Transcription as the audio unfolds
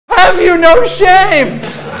Have you no shame?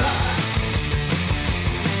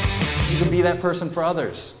 You can be that person for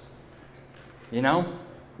others. You know?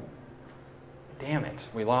 Damn it,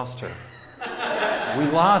 we lost her. We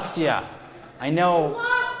lost ya. I know. You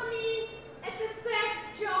lost me at the sex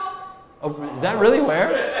joke. Oh, is that really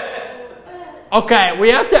where? Okay, we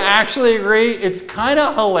have to actually agree it's kind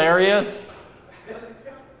of hilarious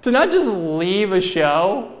to not just leave a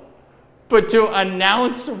show, but to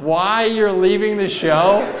announce why you're leaving the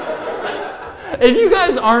show. If you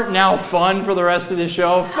guys aren't now fun for the rest of the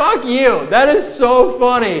show, fuck you. That is so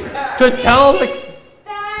funny to tell the...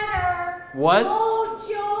 Better. What? Blow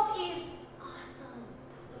job is awesome.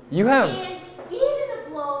 You have... And giving a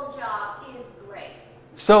blow job is great.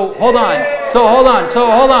 So, hold on.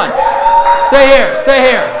 Stay here.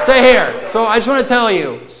 So, I just want to tell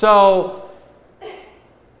you. So,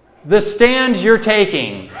 the stand you're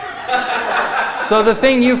taking. So, the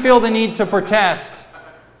thing you feel the need to protest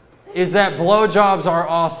is that blowjobs are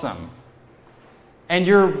awesome. And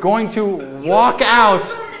you're going to walk out.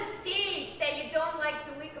 On the stage that you don't like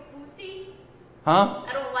to lick a pussy? Huh?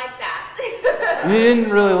 I don't like that. You didn't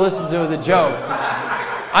really listen to the joke.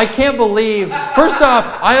 I can't believe, first off,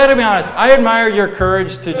 I gotta be honest, I admire your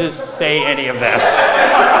courage to just say any of this.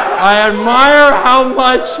 I admire how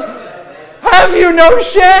much, have you no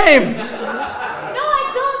shame? No,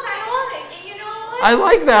 I don't. I own it. And you know what? I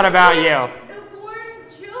like that about you. The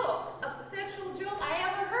worst joke, a sexual joke I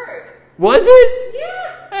ever heard. Was it?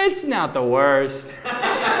 Yeah. It's not the worst.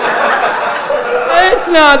 It's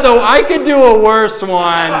not the, I could do a worse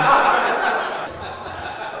one.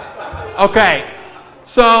 Okay.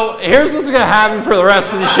 So, here's what's going to happen for the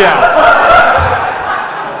rest of the show.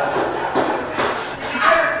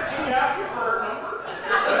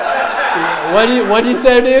 What do you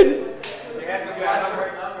say, dude?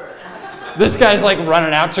 This guy's like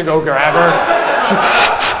running out to go grab her.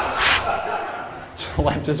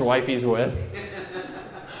 Left his wife he's with.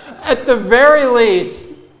 At the very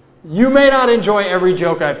least, you may not enjoy every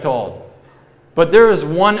joke I've told. But there is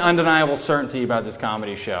one undeniable certainty about this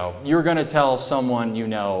comedy show. You're going to tell someone you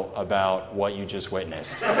know about what you just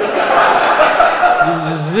witnessed. There's a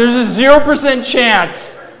 0%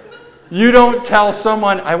 chance you don't tell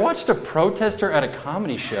someone. I watched a protester at a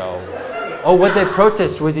comedy show. Oh, what they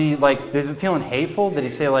protest? Was he like, is it feeling hateful? Did he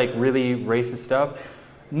say like really racist stuff?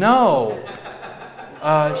 No.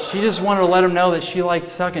 She just wanted to let him know that she liked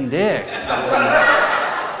sucking dick.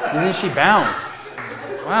 And then she bounced.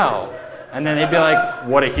 Wow. And then they'd be like,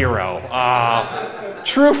 what a hero.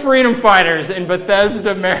 True freedom fighters in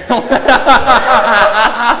Bethesda, Maryland.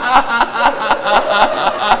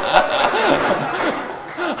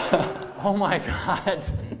 Oh my God.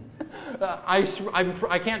 I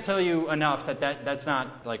can't tell you enough that's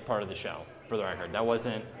not like part of the show, for the record. That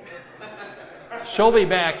wasn't. She'll be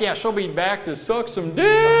back. Yeah, she'll be back to suck some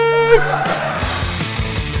dick.